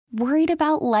Worried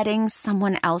about letting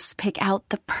someone else pick out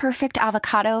the perfect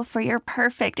avocado for your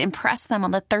perfect impress them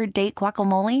on the third date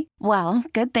guacamole? Well,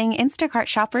 good thing Instacart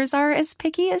shoppers are as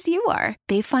picky as you are.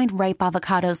 They find ripe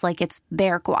avocados like it's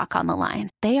their guac on the line.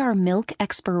 They are milk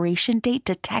expiration date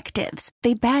detectives.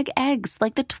 They bag eggs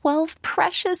like the 12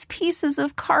 precious pieces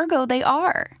of cargo they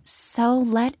are. So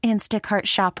let Instacart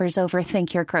shoppers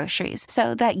overthink your groceries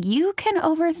so that you can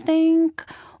overthink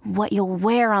what you'll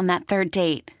wear on that third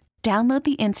date. Download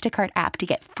the Instacart app to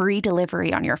get free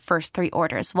delivery on your first 3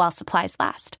 orders while supplies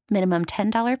last. Minimum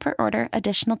 $10 per order.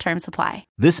 Additional terms apply.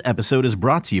 This episode is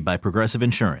brought to you by Progressive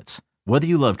Insurance. Whether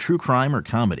you love true crime or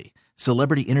comedy,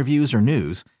 celebrity interviews or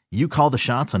news, you call the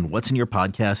shots on what's in your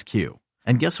podcast queue.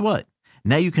 And guess what?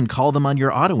 Now you can call them on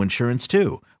your auto insurance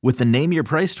too with the Name Your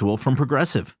Price tool from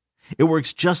Progressive. It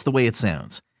works just the way it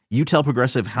sounds. You tell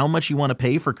Progressive how much you want to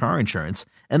pay for car insurance,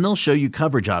 and they'll show you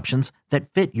coverage options that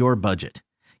fit your budget.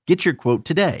 Get your quote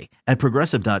today at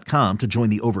Progressive.com to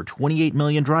join the over 28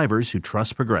 million drivers who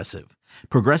trust Progressive.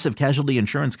 Progressive Casualty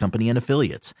Insurance Company and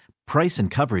Affiliates. Price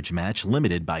and coverage match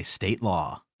limited by state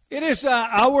law. It is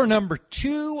hour number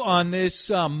 2 on this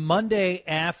Monday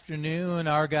afternoon.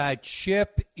 Our guy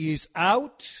Chip is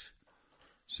out.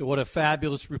 So what a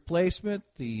fabulous replacement.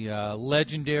 The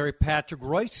legendary Patrick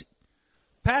Reusse.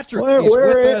 Patrick is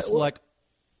with us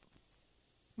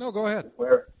No, go ahead.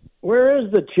 Where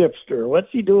is the chipster? What's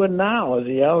he doing now? Is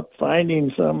he out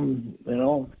finding some,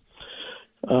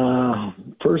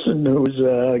 person who's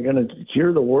going to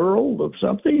cure the world of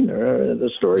something? Or the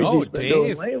stories he's been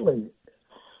doing lately?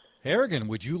 Harrigan,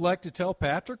 would you like to tell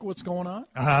Patrick what's going on?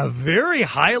 Very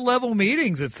high-level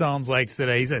meetings, it sounds like,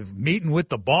 today. He's meeting with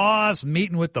the boss,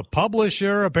 meeting with the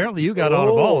publisher. Apparently you got out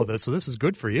of all of this, so this is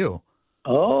good for you.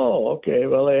 Oh, okay.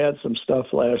 Well, they had some stuff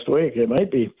last week. It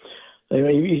might be.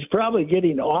 He's probably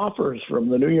getting offers from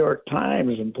the New York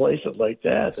Times and places like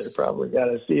that. They probably got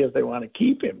to see if they want to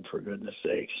keep him, for goodness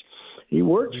sakes. He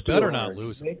works. You better not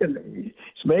lose him. He's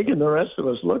making the rest of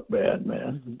us look bad,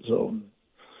 man. So,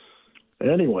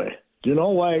 anyway, do you know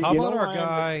why? How about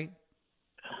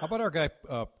our guy,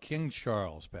 King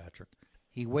Charles, Patrick?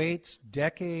 He waits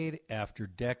decade after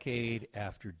decade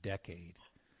after decade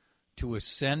to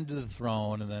ascend to the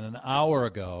throne, and then an hour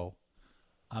ago,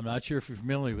 I'm not sure if you're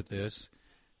familiar with this,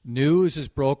 news is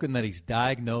broken that he's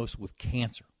diagnosed with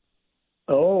cancer.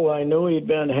 Oh, I knew he'd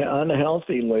been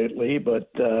unhealthy lately,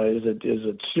 but is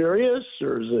it serious,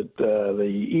 or is it the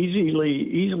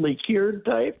easily cured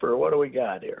type, or what do we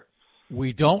got here?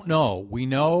 We don't know. We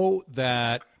know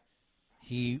that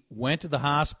he went to the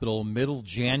hospital middle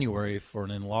January for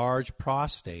an enlarged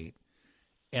prostate,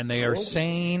 and they are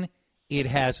saying it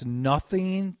has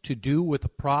nothing to do with the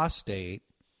prostate,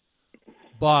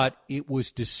 but it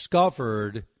was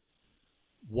discovered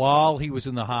while he was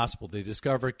in the hospital. They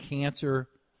discovered cancer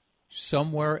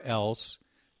somewhere else.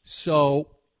 So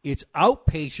it's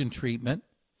outpatient treatment.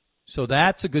 So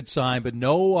that's a good sign, but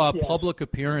no public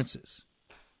appearances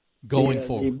going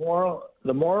forward.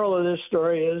 The moral of this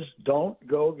story is don't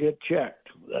go get checked.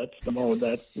 That's the moral of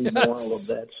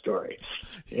that story.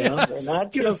 You know, they're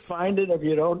not going to find it if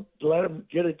you don't let them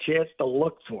get a chance to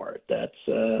look for it.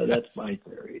 That's my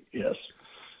theory, yes.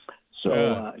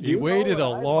 So you waited a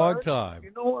long time.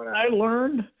 You know what I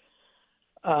learned?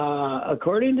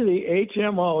 According to the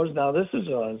HMOs, now this is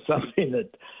something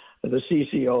that the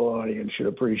CCO audience should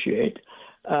appreciate.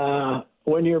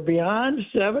 When you're beyond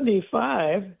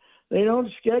 75, they don't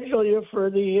schedule you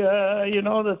for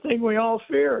the thing we all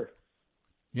fear.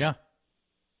 Yeah,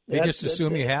 they just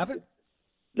assume you have it.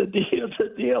 The deal,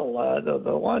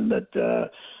 the one that.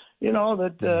 They you know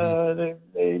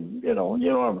what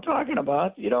I'm talking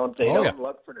about. They don't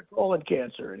look for the colon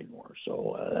cancer anymore.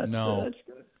 So that's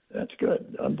good. That's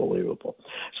good. Unbelievable.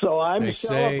 So I'm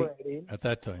celebrating. At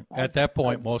that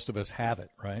point, most of us have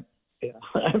it, right? Yeah,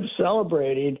 I'm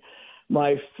celebrating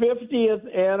my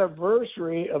 50th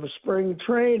anniversary of spring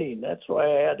training. That's why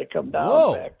I had to come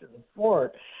down back to the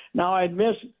fort. Now, I'd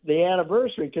missed the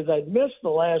anniversary because I'd missed the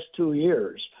last 2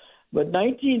 years. But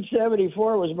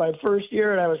 1974 was my first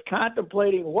year, and I was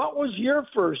contemplating, what was your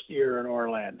first year in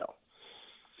Orlando?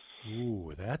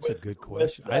 Ooh, that's a good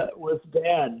question. With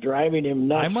Dad, driving him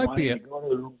nuts. I might be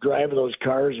drive those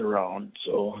cars around.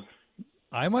 So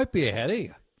I might be ahead of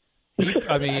you. He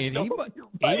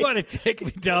might have taken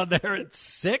me down there at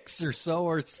 6 or so,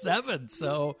 or 7.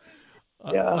 So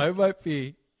I might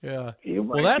be. Yeah.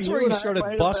 Well, that's where you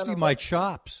started busting my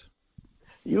chops.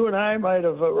 You and I might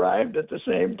have arrived at the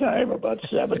same time. About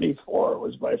 74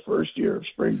 was my first year of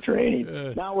spring training.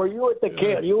 Yes. Now, were you at the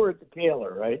you were at the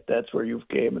Kaler, right? That's where you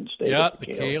came and stayed. Yeah, at the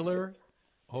Kaler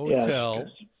Hotel.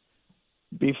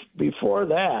 before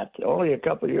that, only a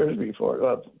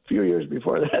few years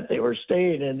before that, they were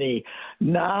staying in the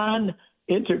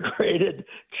non-integrated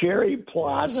Cherry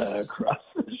Plaza across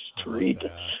the street.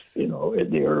 In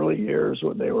the early years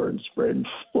when they were in Spring,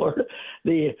 Florida,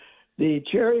 the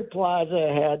Cherry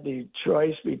Plaza had the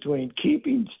choice between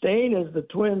staying as the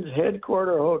Twins'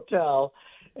 headquarter hotel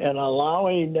and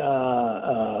allowing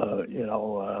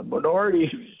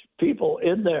minority people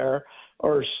in there,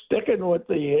 or sticking with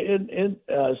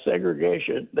the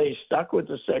segregation. They stuck with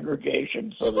the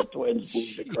segregation, so the Twins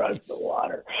moved across the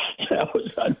water. That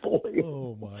was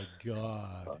unbelievable. Oh, my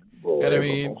God. And I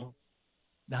mean,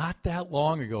 not that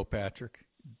long ago, Patrick.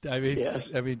 I mean,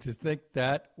 to think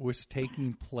that was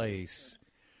taking place.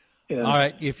 Yeah. All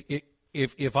right,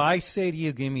 if I say to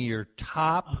you, give me your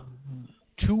top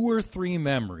 2 or 3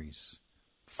 memories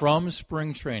from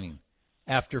spring training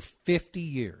after 50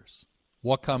 years,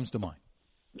 what comes to mind?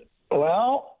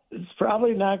 Well, it's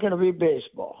probably not going to be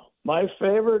baseball. My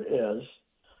favorite is,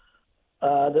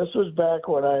 this was back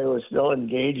when I was still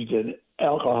engaged in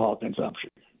alcohol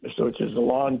consumption, which is a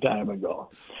long time ago.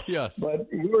 Yes.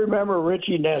 But you remember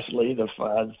Richie Nestle, the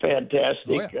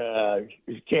fantastic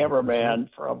cameraman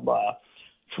from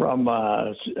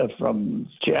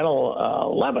Channel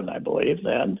 11, I believe,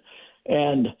 then.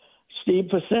 And Steve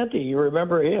Pacenti, you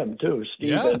remember him, too.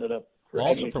 Steve ended up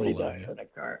tragically dying in a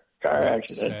car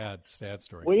accident. Sad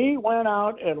story. We went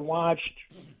out and watched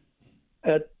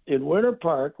in Winter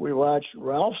Park. We watched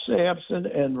Ralph Sampson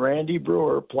and Randy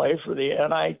Brewer play for the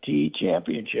NIT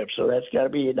championship. So that's got to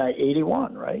be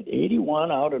 81, right?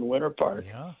 81 out in Winter Park.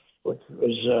 Yeah. Which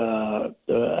was,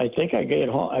 I think I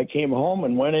came home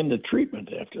and went into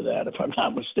treatment after that, if I'm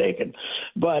not mistaken.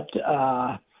 But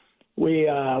we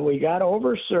got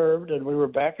overserved, and we were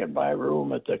back in my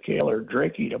room at the Kaler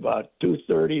drinking about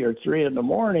 2:30 or 3 in the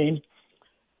morning,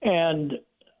 and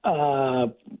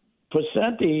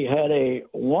Pacenti had a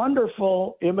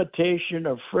wonderful imitation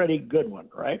of Freddie Goodwin,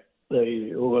 right?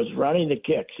 Who was running the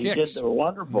kicks. He did the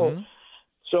wonderful. Mm-hmm.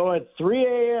 So at 3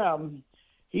 a.m.,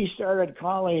 he started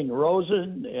calling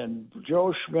Rosen and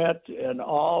Joe Schmidt and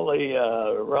all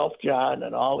the Ralph John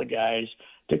and all the guys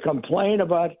to complain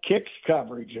about kicks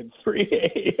coverage at 3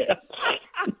 a.m.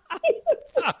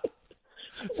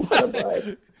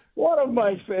 One of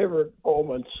my favorite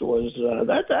moments was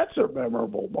that's a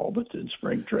memorable moment in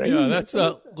spring training. Yeah, that's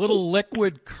a little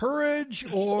liquid courage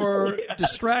or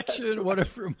distraction,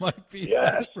 whatever it might be.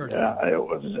 Yes, it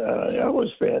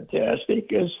was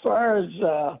fantastic. As far as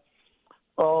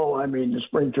the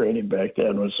spring training back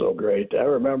then was so great. I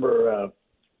remember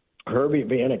Herbie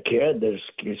being a kid, this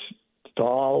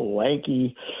tall,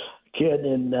 lanky kid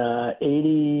in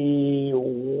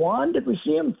 81. Did we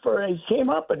see him he came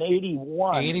up in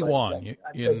 81. 81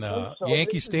 in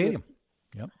Yankee Stadium.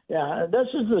 Yep. Yeah, this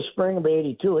is the spring of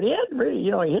 82. And he hadn't really,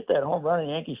 he hit that home run in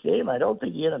Yankee Stadium. I don't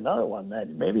think he hit another one.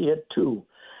 Maybe he hit 2.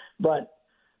 But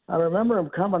I remember him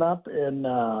coming up in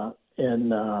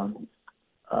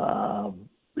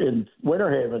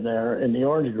Winter Haven there in the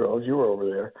Orange Groves. You were over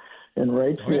there in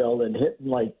right field and hitting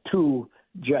like 2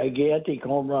 gigantic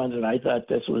home runs, and I thought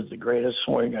this was the greatest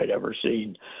swing I'd ever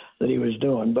seen that he was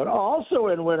doing. But also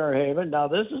in Winter Haven, now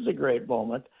this is a great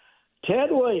moment, Ted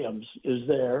Williams is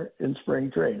there in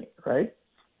spring training, right?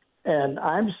 And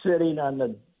I'm sitting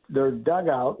on their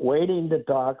dugout waiting to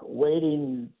talk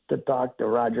to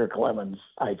Roger Clemens,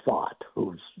 I thought,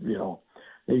 who's,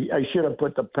 I should have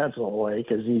put the pencil away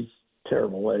because he's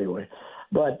terrible anyway.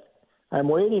 But I'm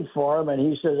waiting for him, and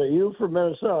he says, "Are you from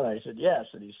Minnesota?" I said, "Yes."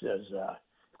 And he says,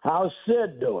 "How's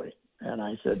Sid doing?" And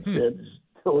I said, "Sid's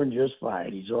doing just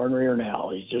fine. He's ornery or now.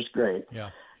 He's just great."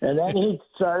 Yeah. And then he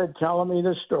started telling me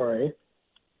the story.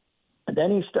 And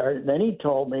then he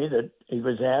told me that he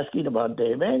was asking about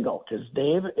Dave Engel, because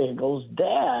Dave Engel's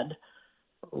dad,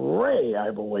 Ray,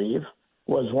 I believe,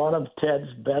 was one of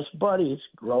Ted's best buddies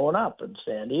growing up in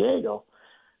San Diego.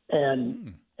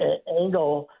 And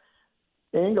Engel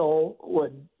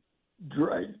would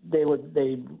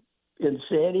in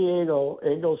San Diego.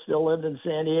 Engel still lived in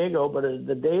San Diego, but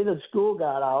the day that school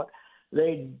got out,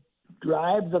 they'd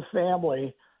drive the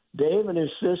family. Dave and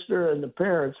his sister and the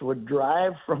parents would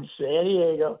drive from San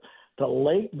Diego to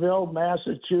Lakeville,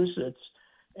 Massachusetts,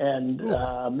 and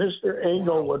Mr.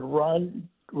 Engel would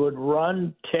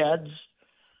run Ted's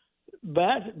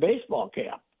baseball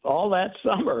camp all that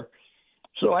summer.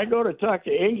 So I go to talk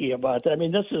to Iggy about that. I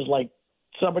mean, this is like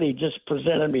somebody just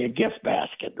presented me a gift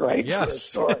basket, right?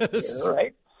 Yes. Here,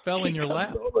 right? Fell in your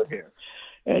lap. Over here.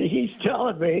 And he's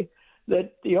telling me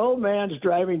that the old man's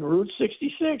driving Route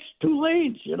 66, 2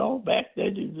 lanes, back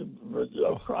then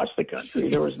across the country.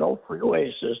 There was no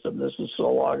freeway system. This is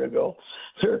so long ago.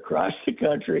 They're across the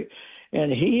country.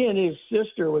 And he and his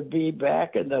sister would be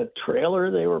back in the trailer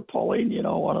they were pulling,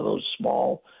 one of those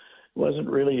small, wasn't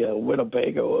really a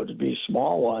Winnebago, it would be a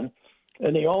small one.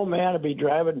 And the old man would be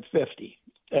driving 50.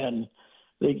 And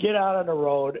they'd get out on the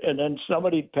road, and then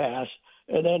somebody'd pass,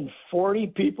 and then 40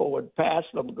 people would pass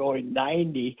them going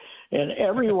 90, and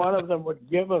every one of them would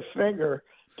give a finger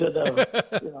to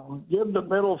the, give the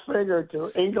middle finger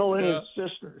to Engel and his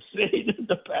sister sitting in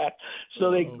the back. So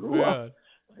they grew up,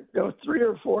 3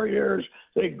 or 4 years,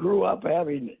 they grew up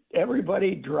having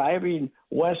everybody driving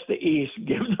west to east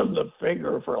give them the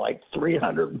finger for like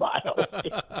 300 miles.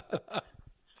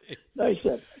 I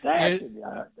said,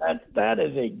 that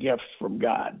is a gift from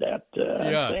God.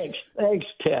 Thanks,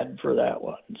 Ted, for that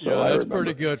one. So that's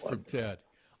pretty good from Ted.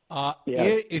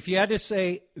 If you had to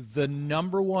say the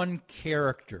number one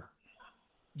character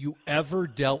you ever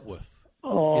dealt with,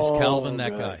 is Calvin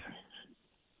that guy?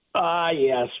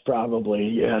 Yes, probably.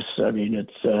 Yes. I mean,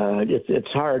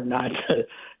 it's hard not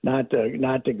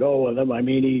to go with him. I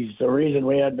mean, he's the reason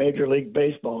we had Major League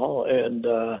Baseball, and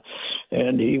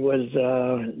he was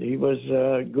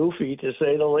goofy, to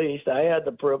say the least. I had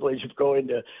the privilege of going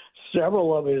to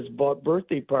several of his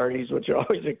birthday parties, which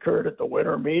always occurred at the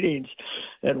winter meetings,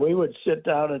 and we would sit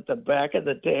down at the back of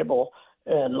the table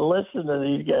and listen to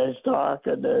these guys talk,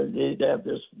 and they'd have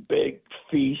this big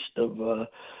feast of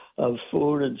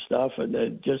food and stuff, and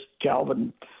then just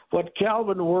what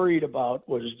Calvin worried about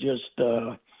was just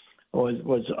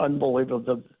was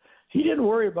unbelievable. He didn't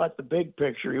worry about the big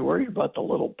picture. He worried about the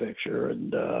little picture.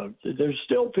 And there's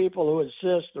still people who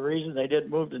insist the reason they didn't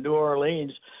move to New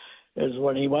Orleans is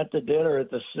when he went to dinner at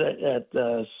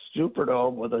the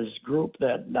Superdome with his group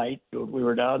that night. We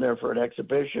were down there for an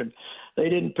exhibition. They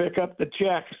didn't pick up the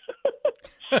check.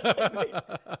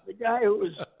 The guy who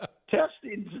was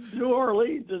testing New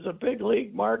Orleans as a big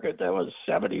league market, that was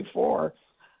 74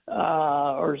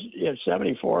 or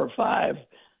 74 or 5.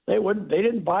 They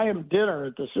didn't buy him dinner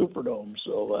at the Superdome,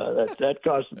 so that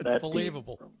cost them. That's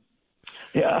believable.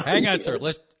 Yeah. Hang on, sir.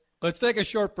 Let's take a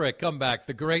short break. Come back.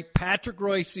 The great Patrick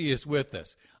Reusse is with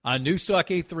us on Newstalk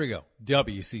 830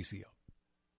 WCCO.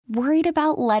 Worried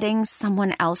about letting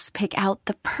someone else pick out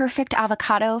the perfect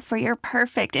avocado for your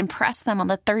perfect impress them on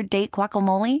the third date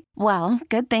guacamole? Well,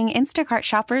 good thing Instacart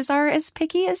shoppers are as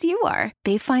picky as you are.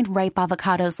 They find ripe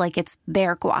avocados like it's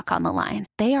their guac on the line.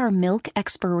 They are milk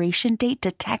expiration date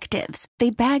detectives.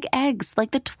 They bag eggs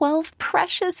like the 12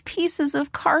 precious pieces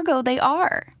of cargo they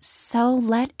are. So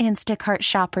let Instacart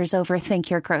shoppers overthink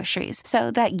your groceries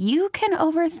so that you can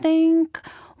overthink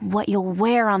what you'll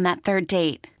wear on that third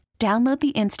date. Download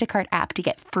the Instacart app to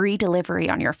get free delivery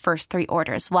on your first 3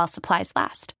 orders while supplies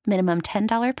last. Minimum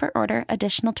 $10 per order.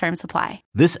 Additional terms apply.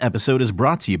 This episode is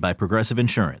brought to you by Progressive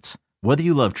Insurance. Whether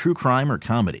you love true crime or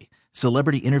comedy,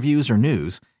 celebrity interviews or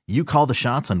news, you call the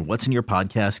shots on what's in your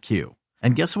podcast queue.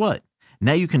 And guess what?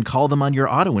 Now you can call them on your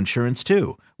auto insurance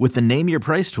too with the Name Your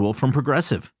Price tool from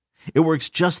Progressive. It works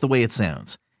just the way it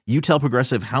sounds. You tell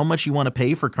Progressive how much you want to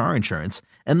pay for car insurance,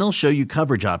 and they'll show you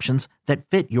coverage options that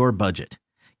fit your budget.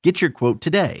 Get your quote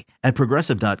today at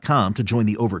Progressive.com to join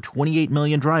the over 28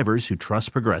 million drivers who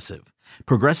trust Progressive.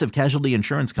 Progressive Casualty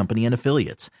Insurance Company and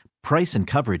Affiliates. Price and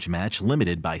coverage match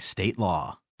limited by state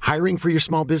law. Hiring for your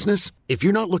small business? If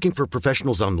you're not looking for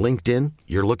professionals on LinkedIn,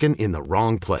 you're looking in the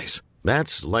wrong place.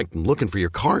 That's like looking for your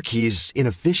car keys in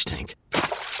a fish tank.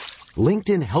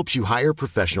 LinkedIn helps you hire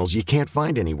professionals you can't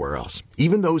find anywhere else,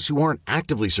 even those who aren't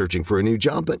actively searching for a new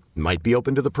job but might be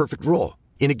open to the perfect role.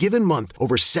 In a given month,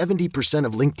 over 70%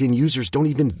 of LinkedIn users don't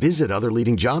even visit other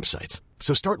leading job sites.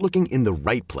 So start looking in the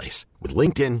right place. With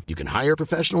LinkedIn, you can hire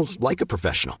professionals like a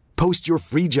professional. Post your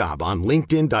free job on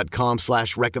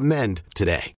linkedin.com/recommend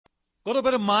today. A little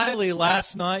bit of Miley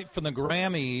last night from the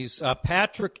Grammys.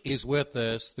 Patrick is with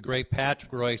us, the great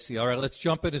Patrick Reusse. All right, let's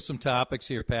jump into some topics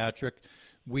here, Patrick.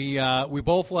 We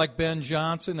both like Ben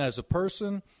Johnson as a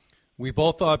person. We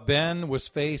both thought Ben was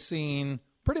facing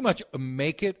pretty much a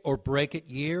make-it-or-break-it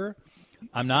year.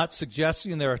 I'm not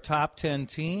suggesting they're a top 10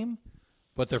 team,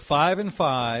 but they're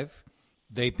 5-5.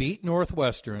 They beat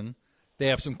Northwestern. They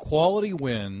have some quality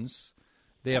wins.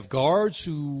 They have guards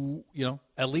who,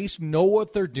 at least know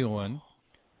what they're doing.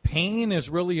 Payne has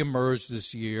really emerged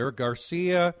this year.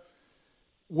 Garcia,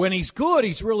 when he's good,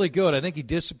 he's really good. I think he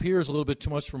disappears a little bit too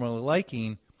much for my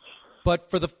liking. But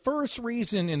for the first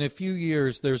reason in a few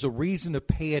years, there's a reason to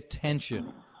pay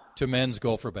attention to men's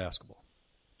Gopher basketball.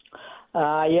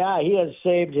 Yeah, he has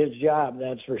saved his job,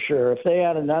 that's for sure. If they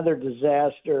had another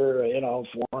disaster,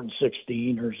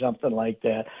 4-16 or something like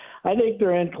that, I think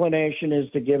their inclination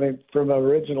is to give him, from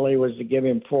originally was to give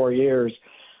him 4 years.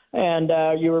 And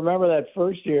you remember that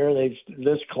first year,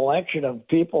 this collection of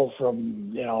people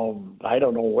from, I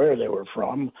don't know where they were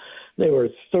from. They were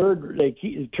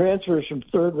transfers from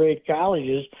third-rate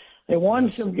colleges. They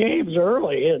won some games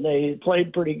early, and they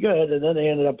played pretty good, and then they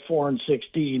ended up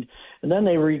 4-16. And then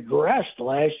they regressed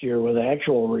last year with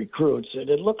actual recruits. And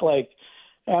it looked like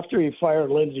after he fired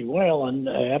Lindsey Whalen,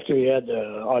 after he had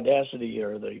the audacity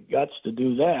or the guts to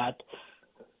do that,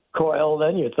 Coyle,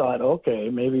 then you thought, okay,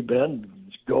 maybe Ben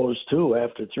goes too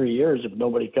after 3 years if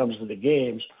nobody comes to the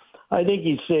games. I think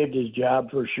he saved his job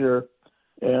for sure,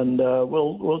 and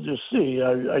we'll just see.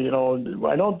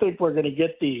 I don't think we're going to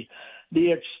get the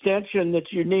extension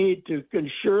that you need to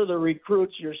ensure the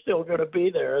recruits you're still going to be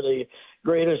there. The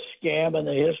greatest scam in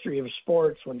the history of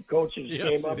sports when coaches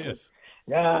came up with,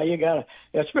 you got to,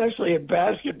 especially in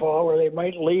basketball where they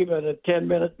might leave at a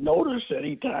 10-minute notice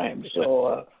anytime.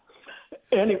 So,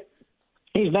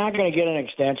 he's not going to get an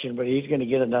extension, but he's going to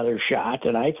get another shot.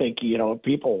 And I think,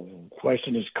 people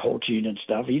question his coaching and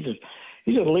stuff. He's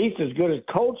at least as good a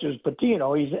coach as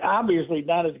Patino. He's obviously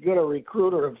not as good a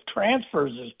recruiter of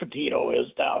transfers as Patino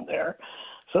is down there.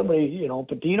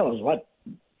 Patino is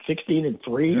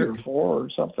 16-3 or 4 or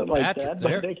something like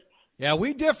that. Yeah,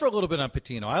 we differ a little bit on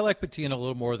Patino. I like Patino a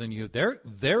little more than you.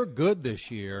 They're good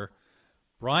this year.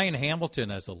 Brian Hamilton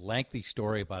has a lengthy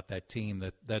story about that team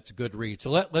that's a good read. So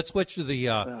let's switch to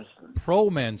the pro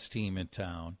men's team in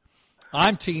town.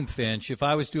 I'm Team Finch. If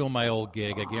I was doing my old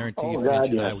gig, I guarantee Finch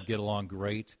and I would get along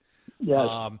great.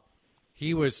 Yes.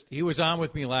 He was on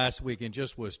with me last week and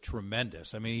just was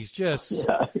tremendous. I mean, he's just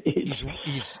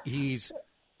he's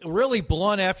really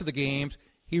blunt after the games.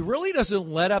 He really doesn't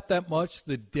let up that much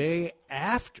the day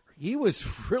after. He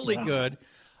was really good.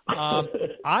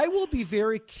 I will be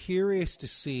very curious to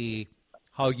see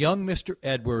how young Mr.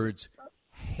 Edwards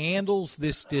handles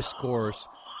this discourse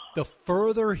the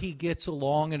further he gets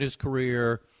along in his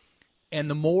career and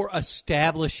the more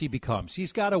established he becomes.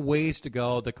 He's got a ways to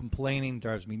go. The complaining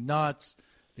drives me nuts.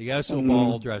 The SO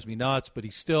ball drives me nuts, but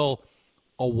he's still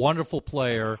a wonderful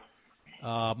player.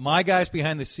 My guys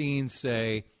behind the scenes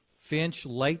say Finch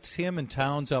lights him and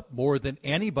Towns up more than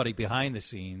anybody behind the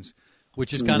scenes,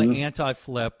 which is kind of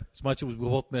anti-flip. As much as we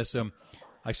both miss him,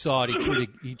 I saw it.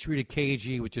 He treated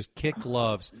KG with just kick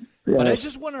gloves. Yes. But I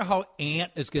just wonder how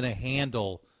Ant is going to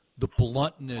handle the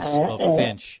bluntness of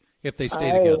Finch if they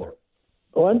stay together.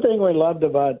 One thing we loved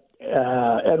about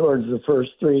Edwards the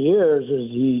first 3 years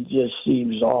is he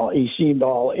seemed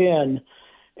all in,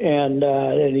 and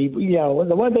he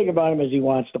the one thing about him is he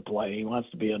wants to play. He wants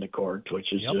to be on the court,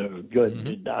 which is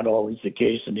good. Not always the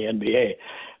case in the NBA.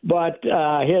 But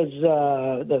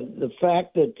the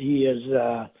fact that he has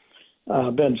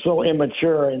been so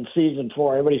immature in season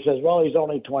 4, everybody says, well, he's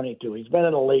only 22. He's been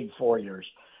in the league 4 years,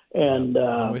 and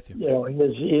I'm with you.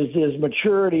 His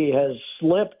maturity has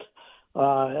slipped.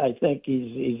 I think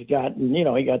he's gotten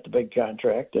he got the big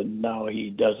contract, and now he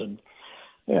doesn't.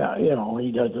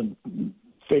 He doesn't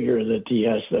figure that he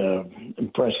has to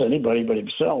impress anybody but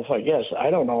himself. I guess I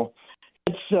don't know.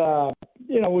 It's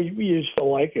we used to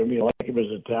like him. You like him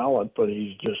as a talent, but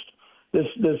he's just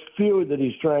this feud that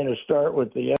he's trying to start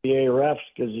with the NBA refs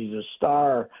because he's a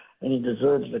star and he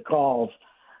deserves the calls.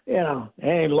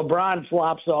 Hey, LeBron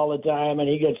flops all the time and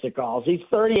he gets the calls. He's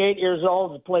 38 years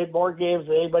old and played more games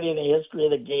than anybody in the history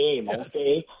of the game.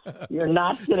 Okay, you're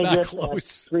not going to get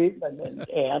close. That treatment,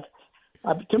 Ant.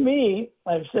 To me,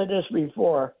 I've said this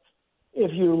before.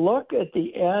 If you look at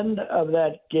the end of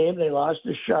that game they lost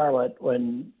to Charlotte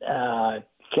when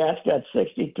Cat's got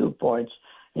 62 points,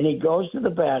 and he goes to the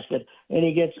basket, and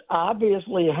he gets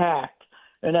obviously hacked,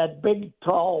 and that big,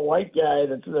 tall, white guy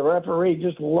that's the referee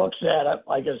just looks at it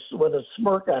with a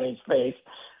smirk on his face,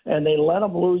 and they let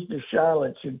him lose to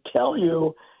Charlotte, should tell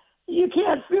you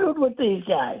can't feud with these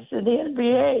guys. In the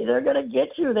NBA, they're going to get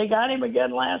you. They got him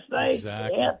again last night.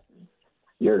 Exactly. Yeah.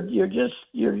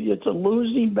 It's a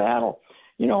losing battle.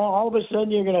 All of a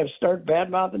sudden you're going to start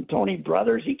bad-mouthing Tony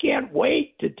Brothers. He can't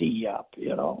wait to tee up,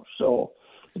 So,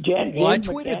 I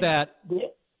tweeted that.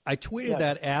 I tweeted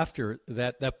that after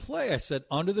that play. I said,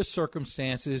 under the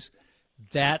circumstances,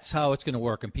 that's how it's going to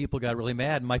work. And people got really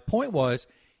mad. And my point was,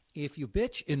 if you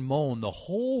bitch and moan the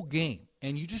whole game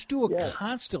and you just do it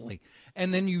constantly,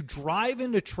 and then you drive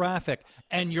into traffic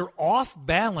and you're off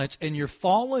balance and you're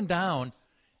falling down,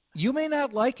 you may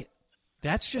not like it.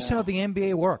 That's just how the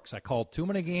NBA works. I called too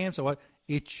many games.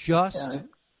 It just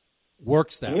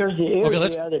works that way. Here's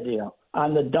the other deal.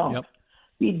 On the dunk,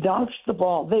 He dunks the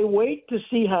ball. They wait to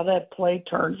see how that play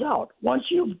turns out. Once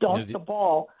you've dunked the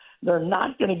ball, they're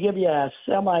not going to give you a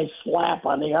semi-slap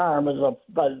on the arm as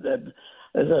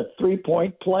a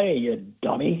three-point play, you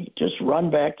dummy. Just run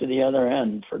back to the other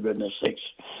end, for goodness sakes.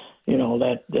 You know,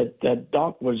 that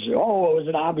dunk was, it was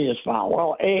an obvious foul.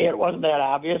 Well, A, it wasn't that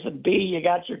obvious, and B, you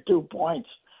got your 2 points.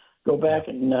 Go back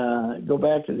and go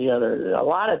back to the other. A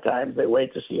lot of times they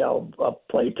wait to see how a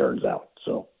play turns out.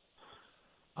 So,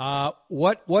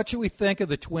 what should we think of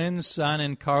the Twins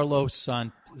signing Carlos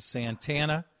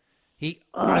Santana?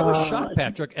 I was shocked,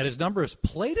 Patrick, at his number of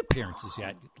plate appearances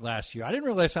last year. I didn't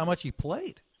realize how much he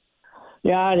played.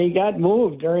 Yeah, and he got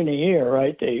moved during the year,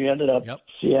 right?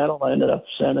 Seattle ended up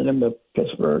sending him to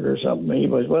Pittsburgh or something. He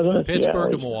wasn't it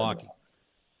Pittsburgh to Milwaukee.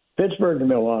 Pittsburgh to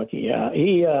Milwaukee. Yeah,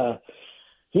 he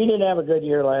didn't have a good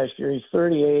year last year. He's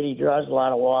 38. He draws a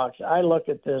lot of walks. I look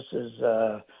at this as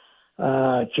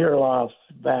Kirilloff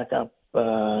backup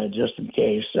just in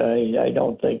case. I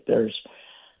don't think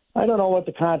I don't know what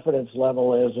the confidence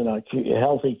level is in a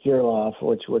healthy Kirilloff,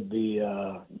 which would be,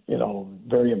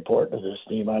 very important to this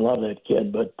team. I love that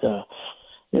kid, but,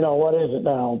 what is it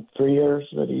now? 3 years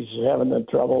that he's having the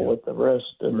trouble with the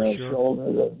wrist and the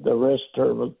shoulder. The wrist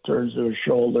turns to his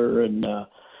shoulder, and,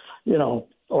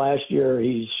 last year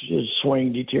his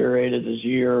swing deteriorated as the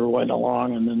year went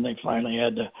along, and then they finally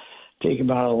had to take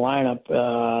him out of the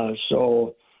lineup.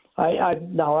 So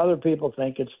now other people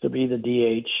think it's to be the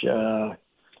DH.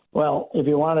 Well, if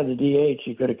you wanted a DH,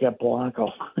 you could have kept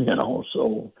Polanco,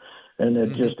 and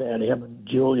it just had him and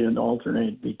Julian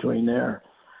alternate between there.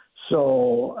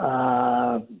 So,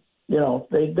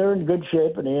 they're in good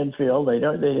shape in the infield. They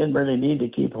didn't really need to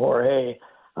keep Jorge.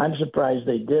 I'm surprised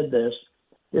they did this.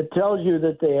 It tells you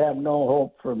that they have no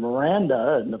hope for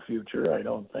Miranda in the future, I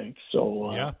don't think.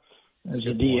 So, as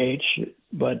a DH,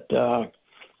 but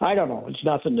I don't know. It's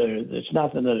nothing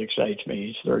that excites me.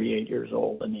 He's 38 years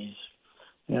old, and he's,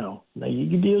 you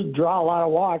can draw a lot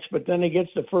of walks, but then he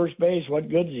gets to first base. What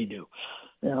good does he do?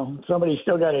 Somebody's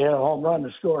still got to hit a home run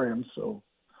to score him. So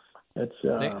it's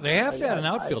they have to have an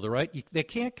outfielder, right? They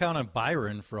can't count on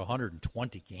Byron for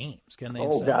 120 games, can they?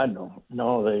 Oh God,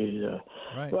 no. They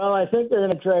right. Well, I think they're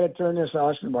going to try to turn this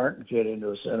Austin Martin kid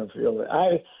into a center fielder.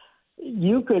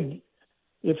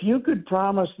 If you could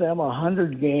promise them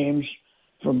 100 games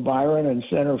from Byron in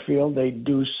center field, they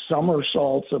do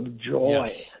somersaults of joy.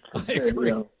 Yes, I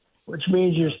agree. Which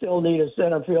means you still need a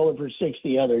center fielder for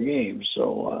 60 other games.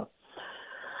 So,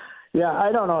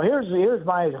 I don't know. Here's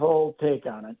my whole take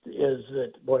on it. Is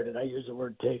that, boy, did I use the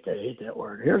word take? I hate that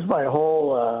word. Here's my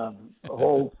whole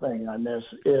thing on this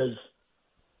is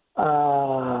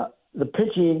the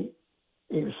pitching.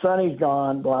 Sonny's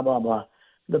gone. Blah blah blah.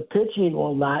 The pitching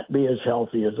will not be as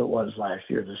healthy as it was last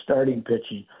year. The starting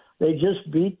pitching. They just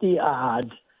beat the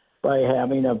odds by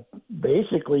having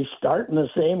basically starting the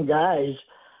same guys.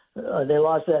 They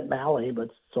lost that Malley,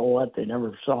 but so what? They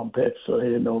never saw him pitch, so they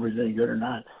didn't know if he was any good or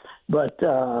not. But,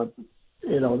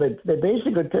 they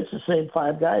basically pitched the same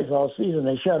five guys all season.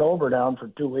 They shut Ober down for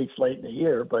 2 weeks late in the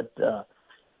year, but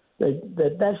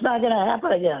that's not going to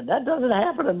happen again. That doesn't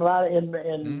happen in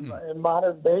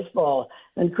modern baseball.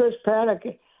 And Chris Paddock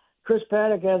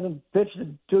hasn't pitched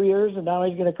in 2 years, and now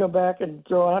he's going to come back and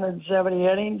throw 170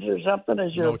 innings or something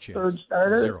as your third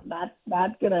starter. Zero.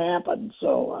 Not going to happen.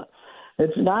 So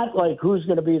it's not like who's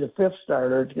going to be the fifth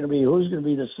starter. It's going to be who's going to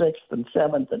be the sixth and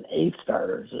seventh and eighth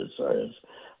starters is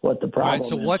what the problem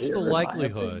is. All right, so what's here, the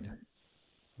likelihood?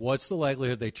 What's the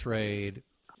likelihood they trade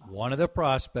one of the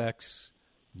prospects,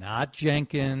 not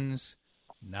Jenkins,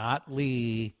 not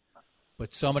Lee,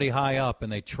 but somebody high up,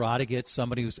 and they try to get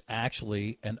somebody who's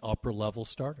actually an upper-level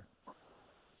starter?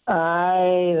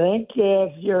 I think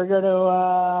if you're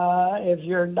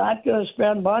not going to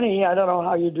spend money, I don't know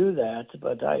how you do that,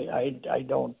 but I'd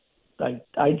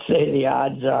say the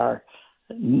odds are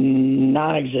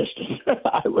non-existent.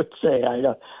 I would say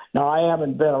Now I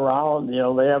haven't been around. They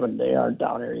aren't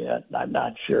down here yet. I'm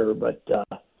not sure, but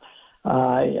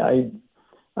I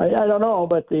don't know,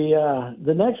 but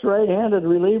the next right-handed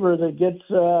reliever that gets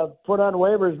put on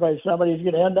waivers by somebody is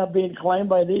going to end up being claimed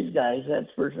by these guys.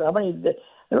 That's for sure.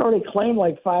 They already claimed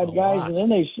like five guys, and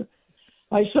then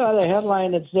I saw the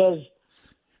headline that says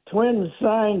Twins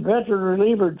signed veteran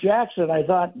reliever Jackson. I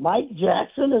thought Mike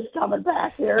Jackson is coming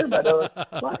back here, but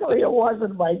luckily it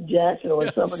wasn't Mike Jackson. It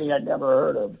was somebody I'd never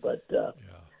heard of, but.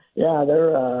 Yeah,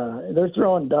 they're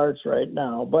throwing darts right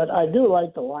now, but I do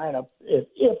like the lineup.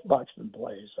 If Buxton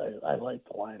plays, I like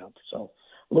the lineup. So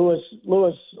Lewis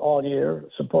all year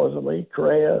supposedly.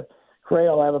 Correa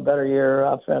will have a better year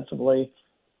offensively,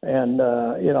 and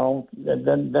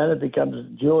then it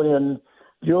becomes Julian,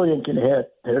 Julian can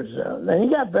hit. And he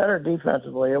got better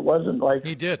defensively. It wasn't like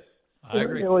he did. I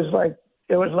agree. It was like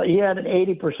he had an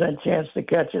 80% chance to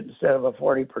catch it instead of a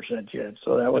 40% chance.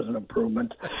 So that was an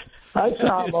improvement. I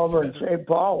saw him over in St.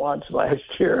 Paul once last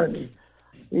year, and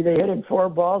they hit him 4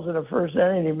 balls in the first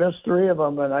inning. He missed 3 of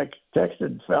them, and I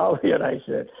texted Falvey and I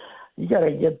said, "You got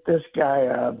to get this guy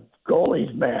a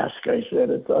goalie's mask." I said,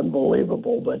 "It's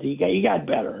unbelievable," but he got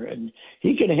better, and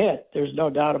he can hit. There's no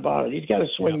doubt about it. He's got to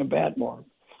swing the bat more,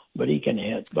 but he can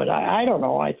hit. But I don't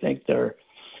know. I think they're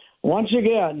once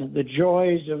again the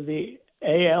joys of the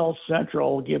AL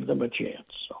Central give them a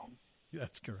chance. So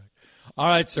that's correct. All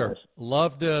right, sir. Yes.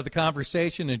 Loved the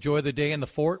conversation. Enjoy the day in the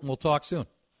fort, and we'll talk soon.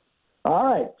 All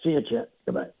right. See you, Chet.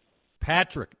 Goodbye.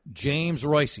 Patrick James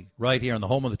Reusse, right here on the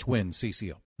home of the Twins,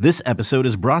 CCO. This episode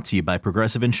is brought to you by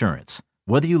Progressive Insurance.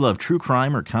 Whether you love true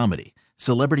crime or comedy,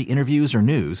 celebrity interviews or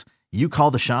news, you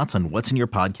call the shots on what's in your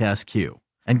podcast queue.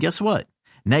 And guess what?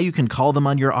 Now you can call them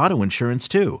on your auto insurance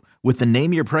too with the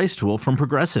Name Your Price tool from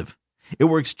Progressive. It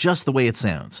works just the way it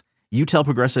sounds. You tell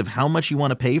Progressive how much you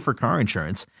want to pay for car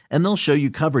insurance, and they'll show you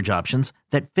coverage options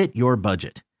that fit your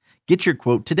budget. Get your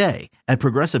quote today at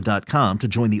Progressive.com to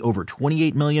join the over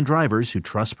 28 million drivers who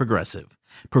trust Progressive.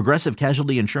 Progressive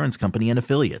Casualty Insurance Company and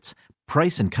Affiliates.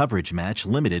 Price and coverage match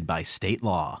limited by state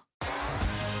law.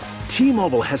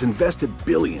 T-Mobile has invested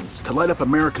billions to light up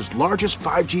America's largest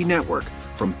 5G network,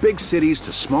 from big cities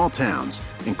to small towns,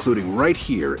 including right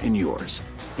here in yours.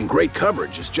 And great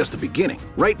coverage is just the beginning.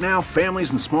 Right now,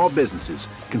 families and small businesses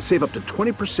can save up to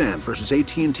 20% versus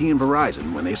AT&T and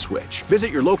Verizon when they switch.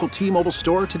 Visit your local T-Mobile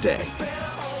store today.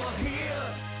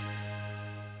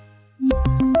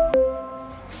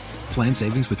 Plan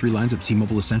savings with 3 lines of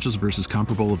T-Mobile Essentials versus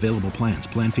comparable available plans.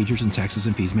 Plan features and taxes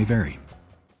and fees may vary.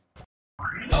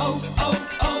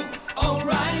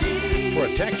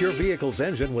 Protect your vehicle's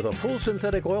engine with a full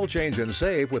synthetic oil change and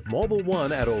save with Mobil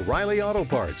 1 at O'Reilly Auto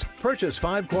Parts. Purchase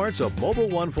 5 quarts of Mobil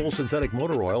 1 full synthetic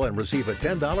motor oil and receive a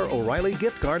 $10 O'Reilly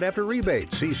gift card after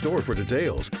rebate. See store for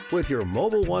details. With your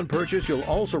Mobil 1 purchase, you'll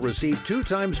also receive 2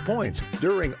 times points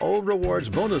during O Rewards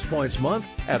Bonus Points Month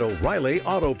at O'Reilly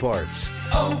Auto Parts.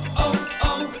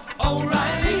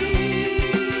 O'Reilly.